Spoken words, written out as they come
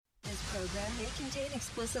program may contain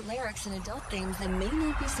explicit lyrics and adult themes that may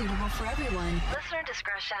not be suitable for everyone. Listener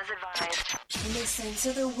discretion is advised. Listen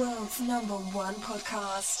to the world's #1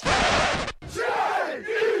 podcast.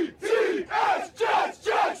 J-E-T-S, Jets,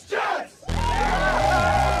 Jets, Jets!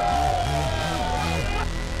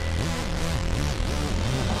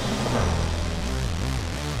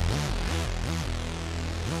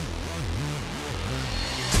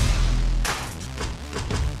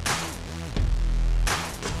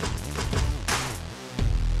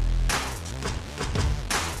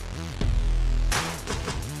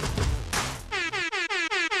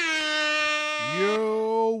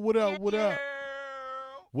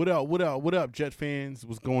 What up, Jet fans?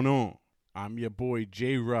 What's going on? I'm your boy,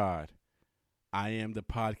 J-Rod. I am the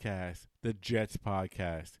podcast, the Jets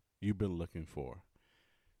podcast you've been looking for.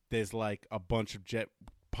 There's like a bunch of Jet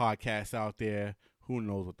podcasts out there. Who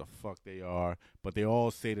knows what the fuck they are, but they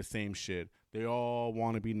all say the same shit. They all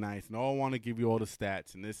want to be nice and all want to give you all the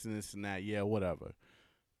stats and this and this and that. Yeah, whatever.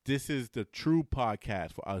 This is the true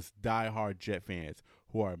podcast for us diehard Jet fans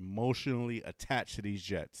who are emotionally attached to these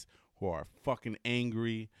Jets, who are fucking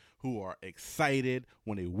angry, who are excited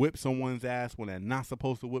when they whip someone's ass, when they're not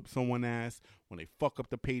supposed to whip someone's ass, when they fuck up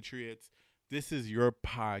the Patriots. This is your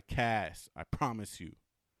podcast. I promise you.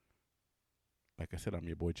 Like I said, I'm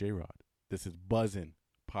your boy J-Rod. This is Buzzin'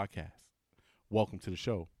 Podcast. Welcome to the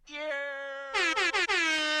show. Yeah.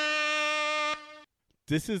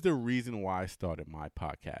 This is the reason why I started my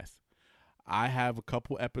podcast. I have a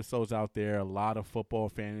couple episodes out there, a lot of football,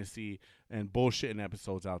 fantasy, and bullshitting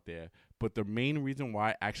episodes out there. But the main reason why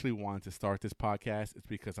I actually wanted to start this podcast is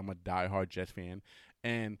because I'm a diehard Jets fan.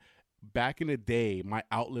 And back in the day, my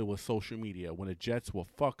outlet was social media. When the Jets will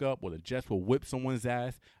fuck up, when the Jets will whip someone's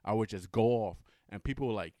ass, I would just go off. And people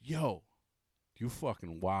were like, yo, you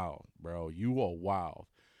fucking wild, bro. You are wild.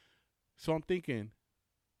 So I'm thinking,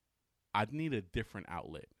 I need a different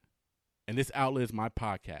outlet. And this outlet is my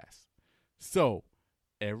podcast. So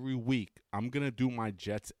every week I'm going to do my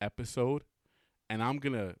Jets episode, and I'm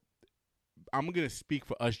going to speak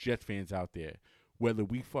for us Jets fans out there, whether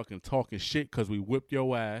we fucking talking shit cuz we whipped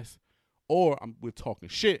your ass or we're talking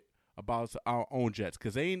shit about our own Jets,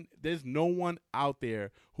 cuz there's no one out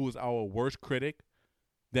there who is our worst critic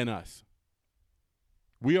than us.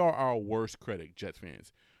 We are our worst critic, Jets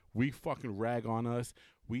fans. We fucking rag on us.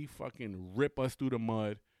 We fucking rip us through the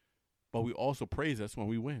mud, but we also praise us when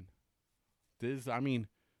we win.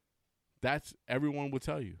 That's everyone will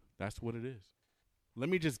tell you. That's what it is. Let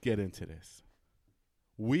me just get into this.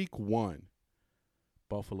 Week 1,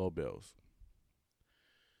 Buffalo Bills.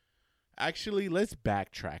 Actually, let's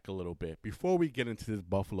backtrack a little bit before we get into this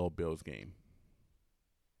Buffalo Bills game.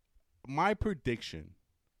 My prediction,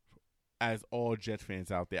 as all Jets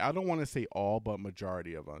fans out there, I don't want to say all, but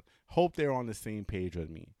majority of them, hope they're on the same page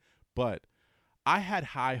with me. But I had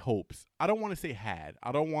high hopes. I don't want to say had.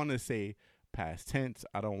 I don't want to say past tense.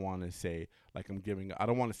 I don't want to say like I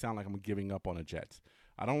don't want to sound like I'm giving up on the Jets.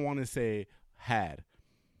 I don't want to say had.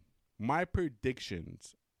 My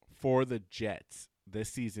predictions for the Jets this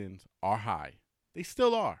season are high. They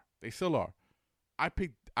still are.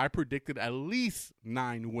 I predicted at least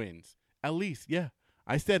 9 wins. At least, yeah.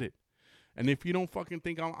 I said it. And if you don't fucking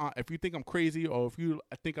think if you think I'm crazy or if you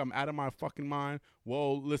think I'm out of my fucking mind,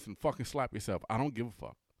 well, listen, fucking slap yourself. I don't give a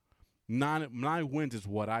fuck. 9 wins is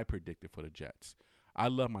what I predicted for the Jets. I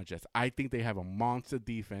love my Jets. I think they have a monster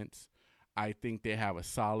defense. I think they have a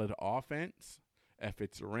solid offense if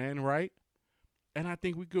it's ran right. And I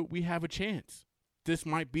think we have a chance. This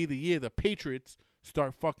might be the year the Patriots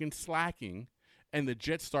start fucking slacking and the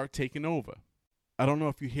Jets start taking over. I don't know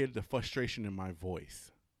if you hear the frustration in my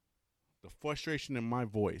voice. The frustration in my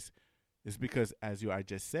voice is because, as I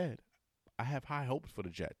just said, I have high hopes for the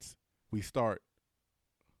Jets. We start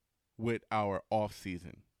with our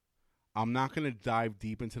offseason. I'm not going to dive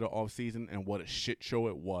deep into the offseason and what a shit show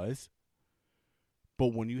it was.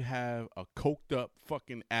 But when you have a coked up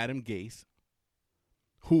fucking Adam Gase,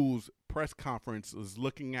 whose press conference is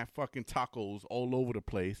looking at fucking tacos all over the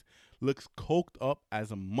place, looks coked up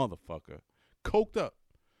as a motherfucker. Coked up.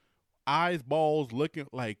 Eyes, balls, looking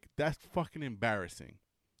like that's fucking embarrassing.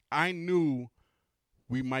 I knew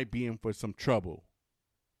we might be in for some trouble.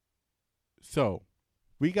 So,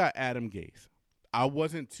 we got Adam Gase. I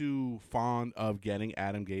wasn't too fond of getting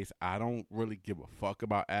Adam Gase. I don't really give a fuck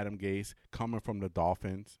about Adam Gase coming from the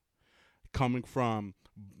Dolphins, coming from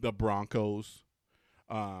the Broncos.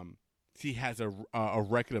 He has a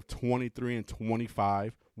record of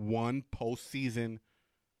 23-25, one postseason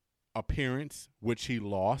appearance, which he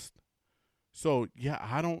lost. So, yeah,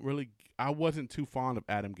 I wasn't too fond of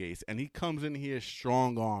Adam Gase. And he comes in here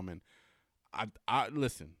strong arm. And I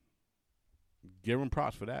listen, Give him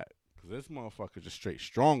props for that. Because this motherfucker just straight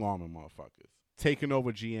strong-arming motherfuckers. Taking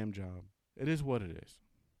over GM job. It is what it is.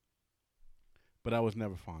 But I was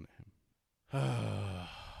never fond of him. Man,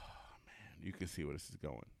 you can see where this is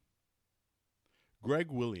going. Greg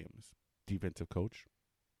Williams, defensive coach.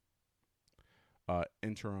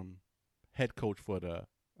 Interim head coach for the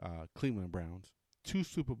Cleveland Browns. 2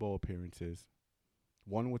 Super Bowl appearances.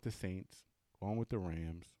 1 with the Saints. 1 with the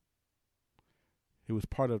Rams. He was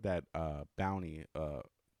part of that bounty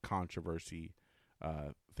controversy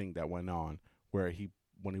thing that went on where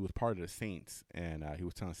when he was part of the Saints and he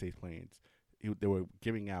was telling Saints players, they were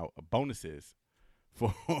giving out bonuses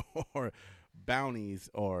for bounties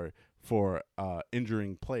or for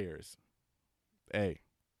injuring players. Hey,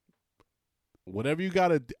 whatever you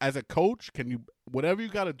gotta as a coach, whatever you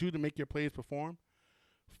gotta do to make your players perform,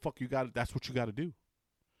 that's what you gotta do.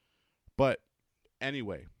 But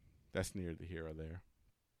anyway, that's near the here or there.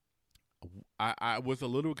 I was a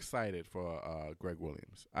little excited for Greg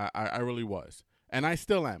Williams. I really was. And I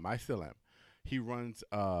still am. He runs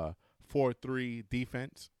 4-3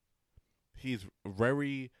 defense. He's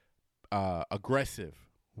very aggressive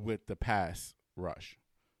with the pass rush.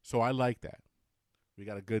 So I like that. We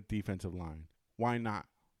got a good defensive line. Why not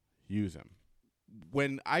use him?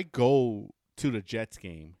 When I go to the Jets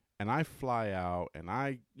game and I fly out and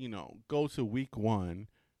I, go to week 1,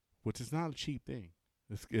 which is not a cheap thing.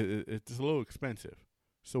 It's a little expensive.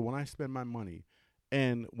 So when I spend my money,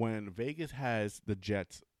 and when Vegas has the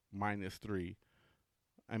Jets -3,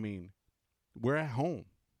 I mean, we're at home.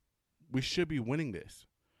 We should be winning this.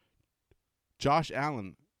 Josh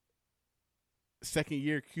Allen,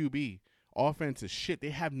 second-year QB, offense is shit.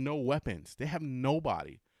 They have no weapons. They have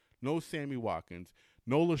nobody. No Sammy Watkins.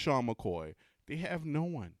 No LaShawn McCoy. They have no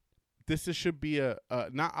one. This should be I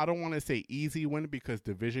don't want to say easy win because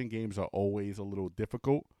division games are always a little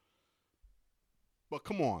difficult. But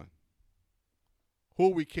come on. Who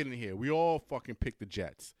are we kidding here? We all fucking picked the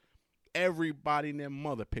Jets. Everybody and their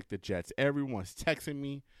mother picked the Jets. Everyone's texting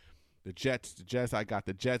me. The Jets. I got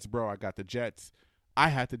the Jets, bro. I got the Jets. I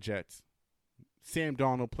had the Jets. Sam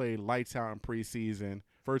Darnold played lights out in preseason.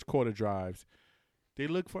 First quarter drives. They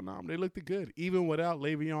look phenomenal. They looked good. Even without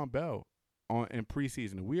Le'Veon Bell in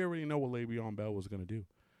preseason. We already know what Le'Veon Bell was going to do.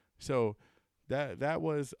 So that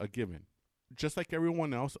was a given. Just like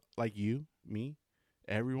everyone else, like you, me,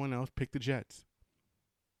 everyone else picked the Jets.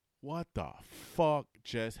 What the fuck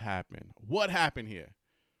just happened? What happened here?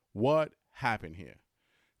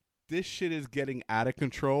 This shit is getting out of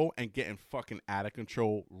control and getting fucking out of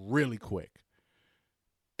control really quick.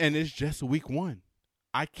 And it's just week 1.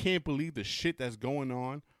 I can't believe the shit that's going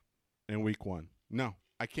on in week 1. No,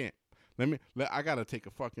 I can't. I gotta take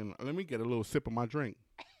let me get a little sip of my drink.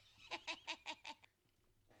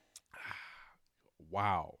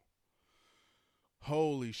 Wow.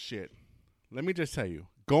 Holy shit. Let me just tell you,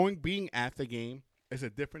 being at the game is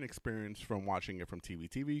a different experience from watching it from TV.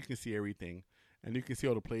 TV, you can see everything, and you can see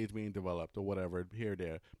all the plays being developed or whatever here or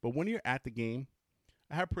there. But when you're at the game,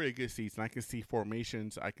 I have pretty good seats, and I can see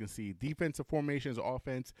formations. I can see defensive formations,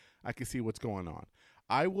 offense. I can see what's going on.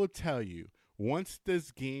 I will tell you, once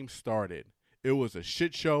this game started, it was a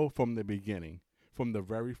shit show from the beginning, from the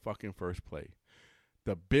very fucking first play.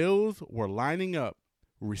 The Bills were lining up,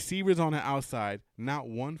 receivers on the outside, not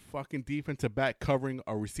one fucking defensive back covering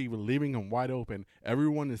a receiver, leaving him wide open.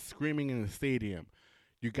 Everyone is screaming in the stadium.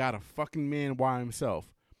 You got a fucking man by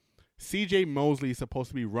himself. C.J. Mosley is supposed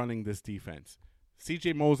to be running this defense.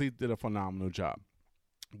 C.J. Mosley did a phenomenal job,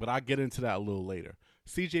 but I'll get into that a little later.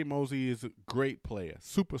 C.J. Mosley is a great player,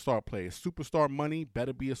 superstar player. Superstar money,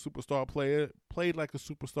 better be a superstar player. Played like a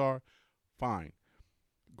superstar, fine.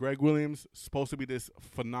 Greg Williams, supposed to be this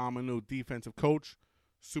phenomenal defensive coach,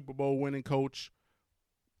 Super Bowl winning coach.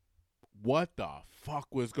 What the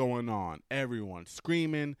fuck was going on? Everyone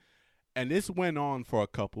screaming, and this went on for a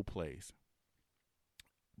couple plays.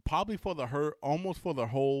 Probably almost for the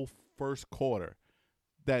whole first quarter.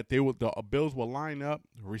 That the Bills will line up,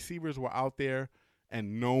 receivers were out there,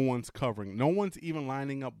 and no one's covering. No one's even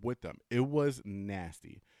lining up with them. It was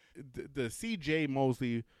nasty. The C.J.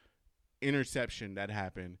 Mosley interception that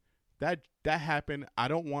happened, that happened, I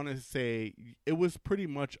don't want to say, it was pretty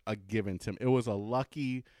much a given to him. It was a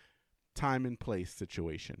lucky time and place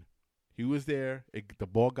situation. He was there. The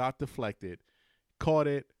ball got deflected, caught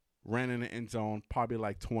it, ran in the end zone, probably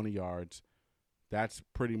like 20 yards. That's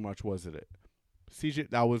pretty much was it.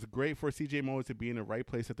 That was great for C.J. Mosley to be in the right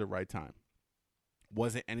place at the right time.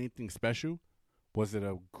 Was it anything special? Was it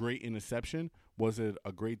a great interception? Was it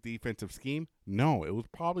a great defensive scheme? No, it was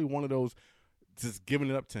probably one of those just giving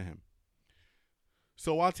it up to him.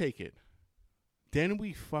 So I'll take it. Then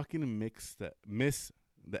we fucking miss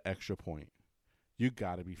the extra point. You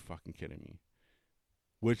gotta be fucking kidding me.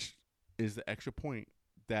 Which is the extra point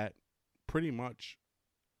that pretty much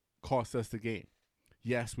cost us the game.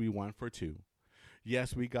 Yes, we won for 2.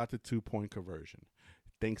 Yes, we got the 2-point conversion.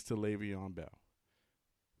 Thanks to Le'Veon Bell.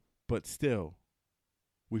 But still,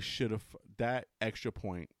 we should have. That extra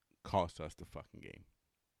point cost us the fucking game.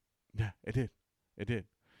 Yeah, it did. It did.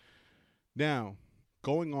 Now,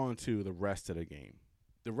 going on to the rest of the game.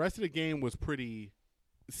 The rest of the game was pretty.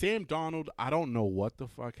 Sam Darnold, I don't know what the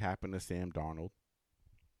fuck happened to Sam Darnold.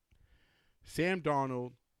 Sam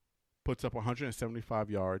Darnold puts up 175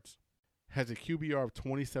 yards, has a QBR of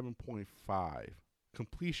 27.5,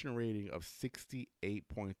 completion rating of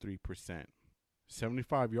 68.3%.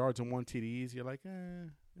 75 yards and 1 TDs, you're like,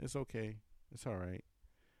 it's okay. It's all right.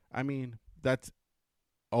 I mean, that's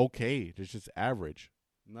okay. It's just average.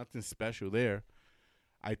 Nothing special there.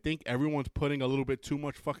 I think everyone's putting a little bit too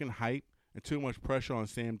much fucking hype and too much pressure on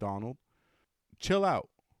Sam Darnold. Chill out.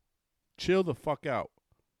 Chill the fuck out.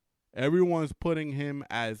 Everyone's putting him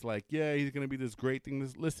as like, yeah, he's going to be this great thing.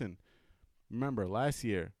 Listen, remember, last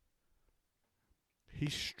year, he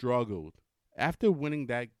struggled. After winning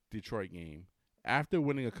that Detroit game, after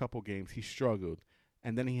winning a couple games, he struggled.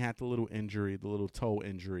 And then he had the little injury, the little toe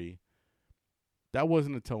injury. That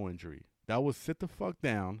wasn't a toe injury. That was sit the fuck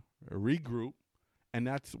down, regroup, and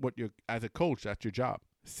that's what you're, as a coach, that's your job.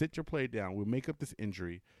 Sit your play down. We'll make up this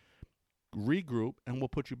injury, regroup, and we'll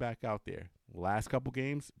put you back out there. Last couple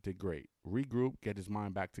games, did great. Regroup, get his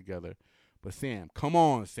mind back together. But Sam, come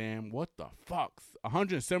on, Sam. What the fuck?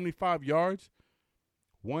 175 yards,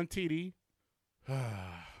 1 TD.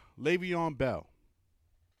 Le'Veon Bell.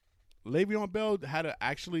 Le'Veon Bell had to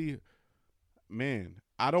actually, man,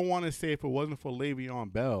 I don't want to say if it wasn't for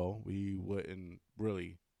Le'Veon Bell, we wouldn't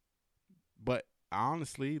really. But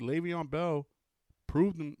honestly, Le'Veon Bell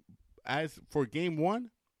proved him, as for game 1,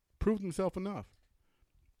 proved himself enough.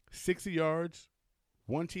 60 yards,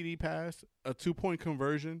 1 TD pass, a 2-point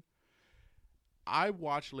conversion. I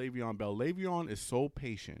watched Le'Veon Bell. Le'Veon is so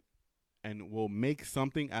patient and will make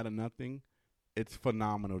something out of nothing. It's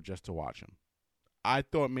phenomenal just to watch him. I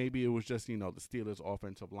thought maybe it was just, the Steelers'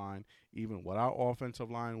 offensive line. Even what our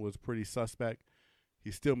offensive line was pretty suspect,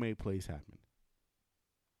 he still made plays happen.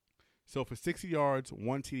 So for 60 yards,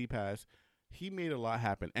 1 TD pass, he made a lot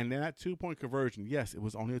happen. And then that 2-point conversion, yes, it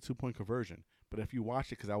was only a 2-point conversion. But if you watch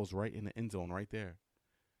it, because I was right in the end zone right there,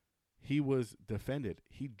 he was defended.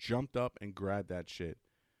 He jumped up and grabbed that shit.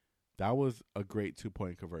 That was a great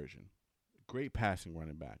 2-point conversion. Great passing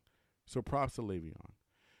running back. So props to Le'Veon.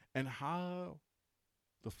 And how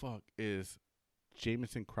the fuck is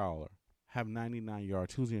Jamison Crowder have 99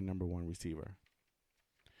 yards? Who's your number 1 receiver?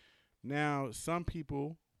 Now, some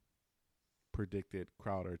people predicted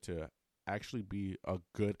Crowder to actually be a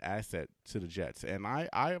good asset to the Jets, and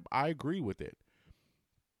I agree with it.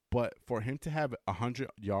 But for him to have 100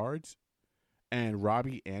 yards and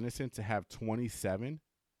Robbie Anderson to have 27,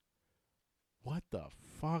 what the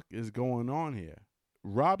fuck is going on here?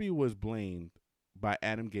 Robbie was blamed by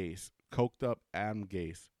Adam Gase, coked up Adam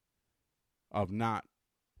Gase, of not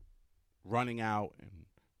running out and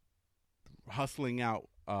hustling out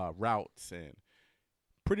routes and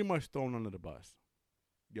pretty much thrown under the bus.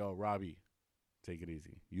 Yo, Robbie, take it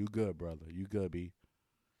easy. You good, brother. You good, B.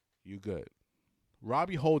 You good.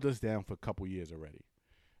 Robbie hold us down for a couple years already.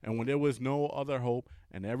 And when there was no other hope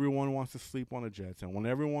and everyone wants to sleep on the Jets, and when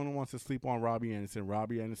everyone wants to sleep on Robbie Anderson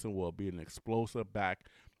will be an explosive back,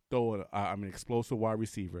 explosive wide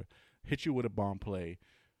receiver, hit you with a bomb play,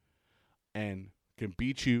 and can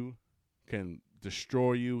beat you, can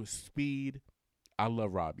destroy you, speed. I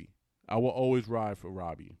love Robbie. I will always ride for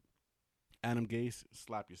Robbie. Adam Gase,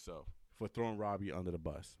 slap yourself for throwing Robbie under the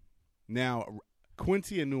bus. Now,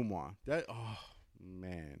 Quincy Enunwa.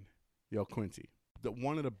 Man. Yo, Quincy.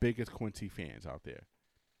 One of the biggest Quincy fans out there.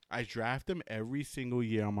 I draft him every single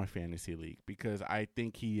year on my fantasy league because I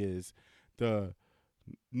think he is the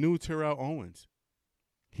new Terrell Owens.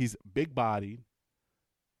 He's big-bodied,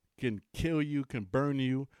 can kill you, can burn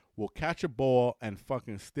you, will catch a ball and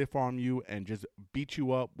fucking stiff-arm you and just beat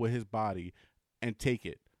you up with his body and take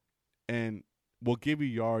it. And will give you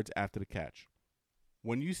yards after the catch.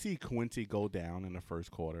 When you see Quincy go down in the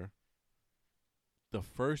first quarter, the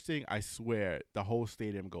first thing, I swear, the whole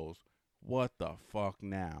stadium goes, what the fuck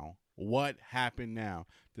now? What happened now?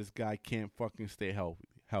 This guy can't fucking stay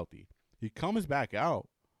healthy. He comes back out.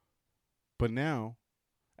 But now,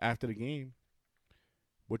 after the game,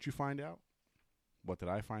 what you find out? What did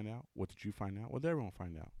I find out? What did you find out? What did everyone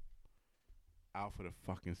find out? Out for the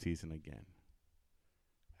fucking season again.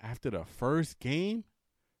 After the first game?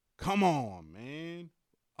 Come on, man.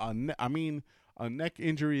 A neck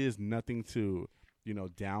injury is nothing to,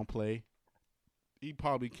 downplay. He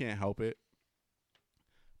probably can't help it.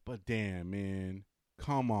 But damn, man.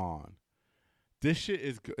 Come on. This shit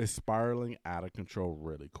is spiraling out of control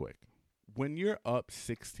really quick. When you're up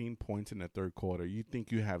 16 points in the third quarter, you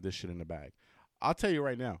think you have this shit in the bag. I'll tell you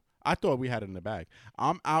right now. I thought we had it in the bag.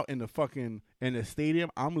 I'm out in the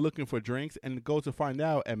stadium. I'm looking for drinks and go to find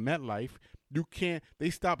out at MetLife, they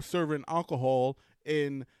stopped serving alcohol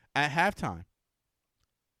at halftime.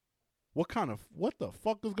 What the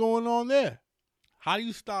fuck is going on there? How do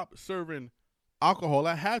you stop serving alcohol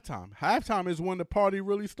at halftime? Halftime is when the party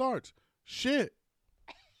really starts. Shit.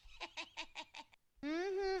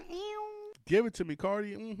 Give it to me, Cardi.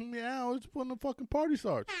 Yeah, it's when the fucking party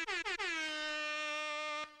starts.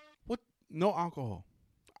 What? No alcohol.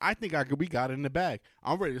 I think we got it in the bag.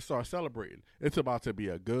 I'm ready to start celebrating. It's about to be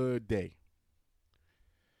a good day.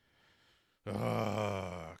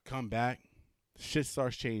 Come back. Shit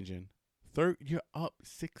starts changing. You're up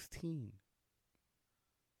 16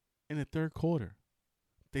 in the third quarter.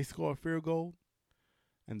 They score a field goal,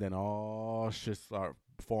 and then all shit start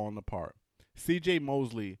falling apart. C.J.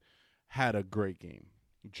 Mosley had a great game.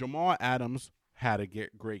 Jamal Adams had a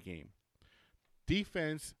great game.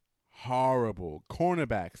 Defense, horrible.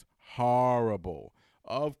 Cornerbacks, horrible.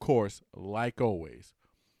 Of course, like always,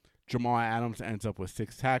 Jamal Adams ends up with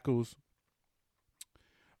 6 tackles.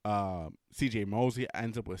 C.J. Mosley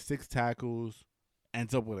ends up with 6 tackles,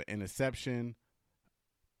 ends up with an interception.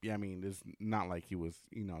 Yeah, I mean, it's not like he was,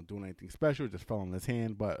 doing anything special. It just fell in his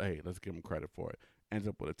hand. But, hey, let's give him credit for it. Ends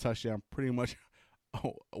up with a touchdown. Pretty much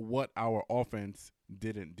what our offense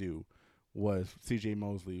didn't do was C.J.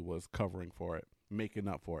 Mosley was covering for it, making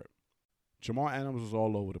up for it. Jamal Adams was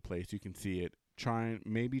all over the place. You can see it. Trying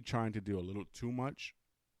to do a little too much.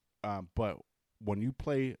 But when you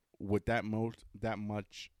play with that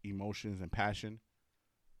much emotions and passion,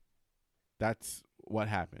 that's what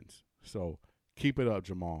happens. So keep it up,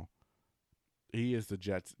 Jamal. He is the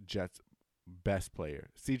Jets' best player.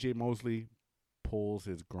 C.J. Mosley pulls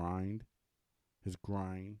his grind, as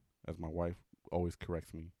my wife always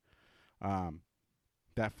corrects me.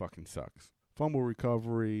 That fucking sucks. Fumble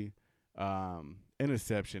recovery,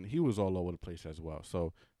 interception. He was all over the place as well.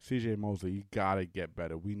 So C.J. Mosley, you gotta get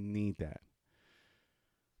better. We need that.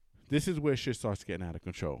 This is where shit starts getting out of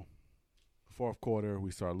control. Fourth quarter, we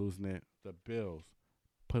start losing it. The Bills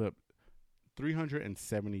put up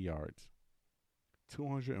 370 yards,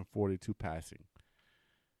 242 passing.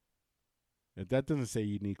 If that doesn't say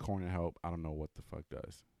you need corner help, I don't know what the fuck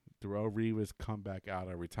does. Darrelle Revis come back out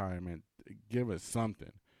of retirement. Give us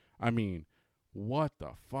something. I mean, what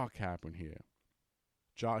the fuck happened here?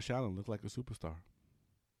 Josh Allen looked like a superstar.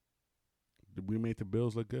 We made the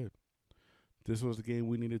Bills look good. This was the game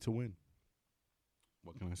we needed to win.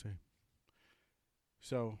 What can I say?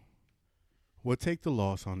 So, we'll take the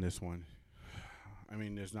loss on this one. I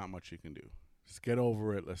mean, there's not much you can do. Just get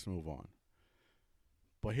over it. Let's move on.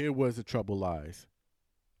 But here was the trouble lies.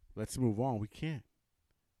 Let's move on. We can't.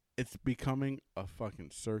 It's becoming a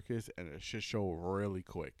fucking circus and a shit show really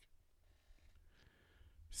quick.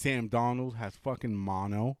 Sam Darnold has fucking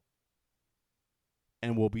mono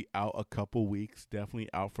and will be out a couple weeks. Definitely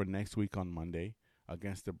out for next week on Monday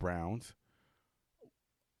against the Browns.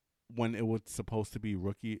 When it was supposed to be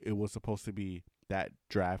rookie, it was supposed to be that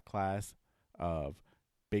draft class of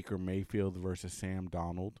Baker Mayfield versus Sam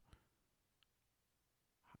Darnold.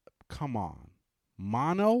 Come on.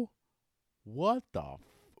 Mono? What the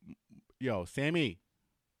Yo, Sammy.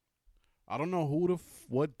 I don't know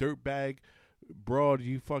what dirtbag broad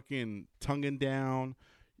you fucking tonguing down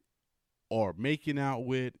or making out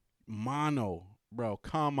with. Mono. Bro,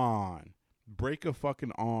 come on. Break a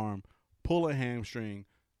fucking arm. Pull a hamstring.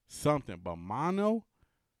 Something. But mono?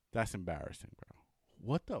 That's embarrassing, bro.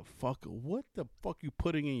 What the fuck you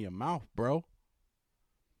putting in your mouth, bro?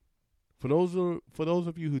 For those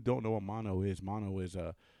of you who don't know what mono is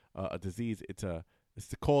a disease.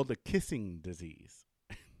 It's called the kissing disease.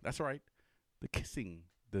 That's right, the kissing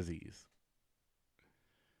disease.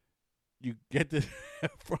 You get this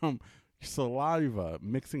from saliva,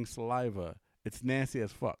 mixing saliva. It's nasty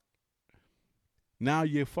as fuck. Now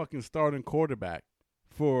you're fucking starting quarterback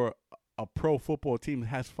for a pro football team that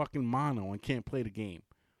has fucking mono and can't play the game.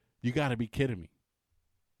 You got to be kidding me.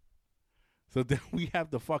 So then we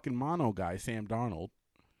have the fucking mono guy, Sam Darnold.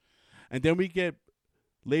 And then we get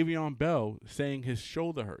Le'Veon Bell saying his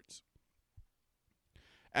shoulder hurts.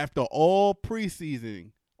 After all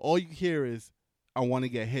preseason, all you hear is, I want to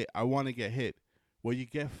get hit. I want to get hit. Well, you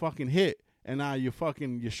get fucking hit, and now your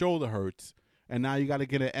shoulder hurts, and now you got to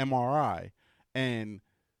get an MRI. And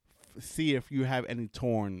see if you have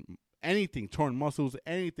torn muscles,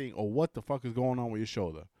 anything, or what the fuck is going on with your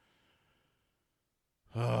shoulder.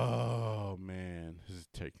 Oh, man. This is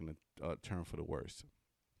taking a turn for the worse.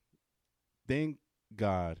 Thank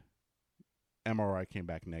God MRI came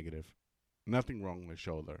back negative. Nothing wrong with his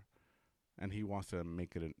shoulder. And he wants to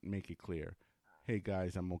make it clear. Hey,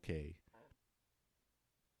 guys, I'm okay.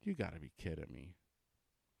 You got to be kidding me.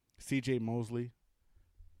 CJ Mosley,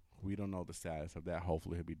 we don't know the status of that.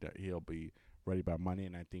 Hopefully he'll be ready by Monday,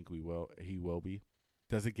 and I think he will be.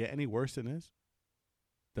 Does it get any worse than this?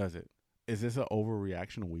 Does it? Is this an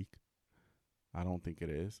overreaction week? I don't think it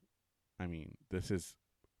is. I mean, this is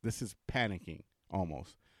panicking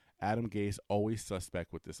almost. Adam Gase always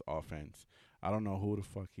suspect with this offense. I don't know who the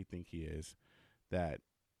fuck he think he is. That,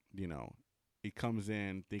 he comes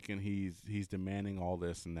in thinking he's demanding all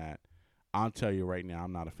this and that. I'll tell you right now,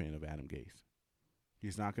 I'm not a fan of Adam Gase.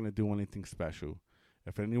 He's not going to do anything special.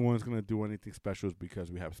 If anyone's going to do anything special, it's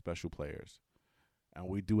because we have special players. And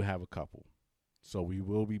we do have a couple. So we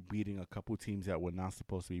will be beating a couple teams that we're not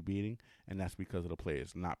supposed to be beating, and that's because of the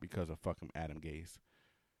players, not because of fucking Adam Gase.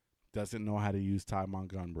 Doesn't know how to use Ty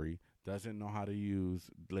Montgomery. Doesn't know how to use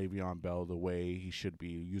Le'Veon Bell the way he should be,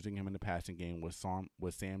 using him in the passing game with Sam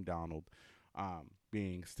Darnold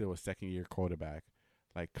being still a second-year quarterback.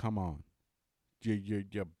 Like, come on.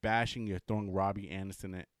 You're bashing, you're throwing Robbie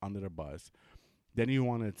Anderson under the bus. Then you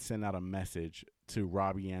want to send out a message to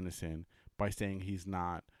Robbie Anderson by saying he's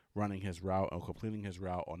not running his route or completing his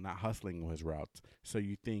route or not hustling his routes. So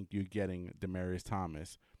you think you're getting Demaryius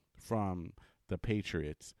Thomas from the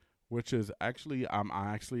Patriots, which is actually,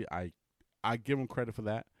 I give him credit for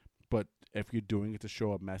that. But if you're doing it to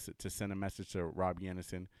show a message, to send a message to Robbie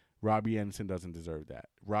Anderson doesn't deserve that.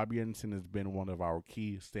 Robbie Anderson has been one of our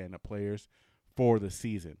key stand-up players for the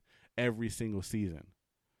season, every single season,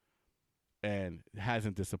 and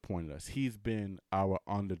hasn't disappointed us. He's been our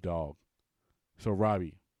underdog. So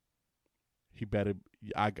Robbie, he better.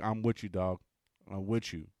 I'm with you, dog. I'm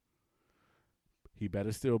with you. He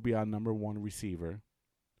better still be our number one receiver.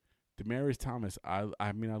 Demaryius Thomas, I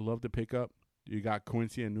love the pickup. You got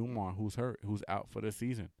Quincy Enunwa, who's hurt, who's out for the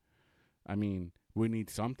season. I mean, we need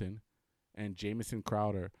something. And Jamison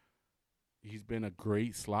Crowder, he's been a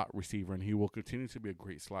great slot receiver, and he will continue to be a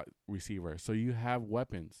great slot receiver. So you have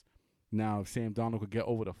weapons. Now, if Sam Darnold could get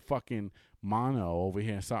over the fucking mono over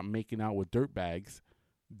here and start making out with dirt bags,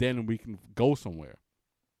 then we can go somewhere.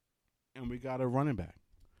 And we got a running back.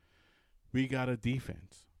 We got a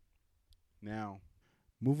defense. Now,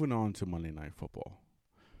 moving on to Monday Night Football.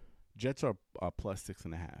 Jets are plus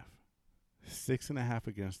 6.5. 6.5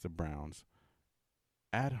 against the Browns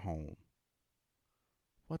at home.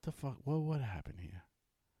 What the fuck? What happened here?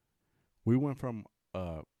 We went from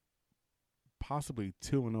possibly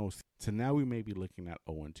 2-0 to now we may be looking at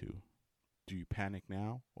 0-2. Do you panic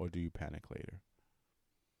now or do you panic later?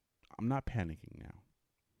 I'm not panicking now.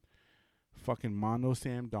 Fucking Mondo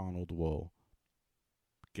Sam Darnold will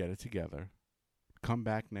get it together, come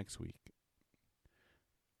back next week.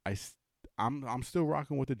 I'm still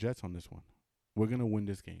rocking with the Jets on this one. We're going to win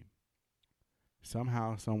this game.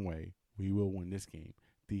 Somehow, some way, we will win this game.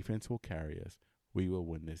 Defense will carry us. We will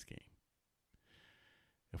win this game.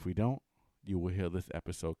 If we don't, you will hear this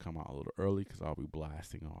episode come out a little early because I'll be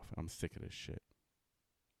blasting off. I'm sick of this shit.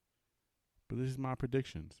 But this is my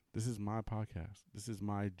predictions. This is my podcast. This is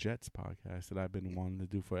my Jets podcast that I've been wanting to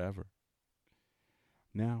do forever.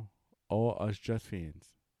 Now, all us Jets fans,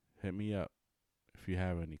 hit me up if you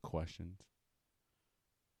have any questions.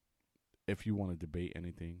 If you want to debate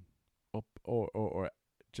anything, or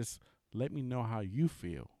just let me know how you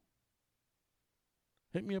feel.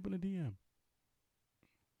 Hit me up in a DM.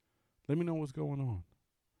 Let me know what's going on.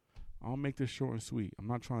 I'll make this short and sweet. I'm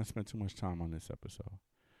not trying to spend too much time on this episode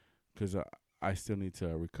because I still need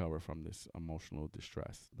to recover from this emotional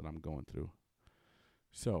distress that I'm going through.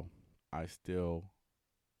 So I still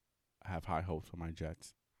have high hopes for my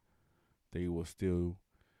Jets. They will still,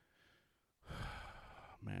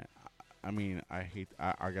 man. I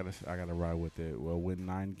gotta ride with it. We'll win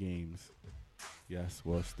 9 games. Yes,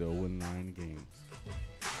 we'll still win 9 games.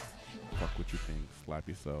 Fuck what you think. Slap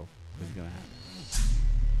yourself. It's gonna happen.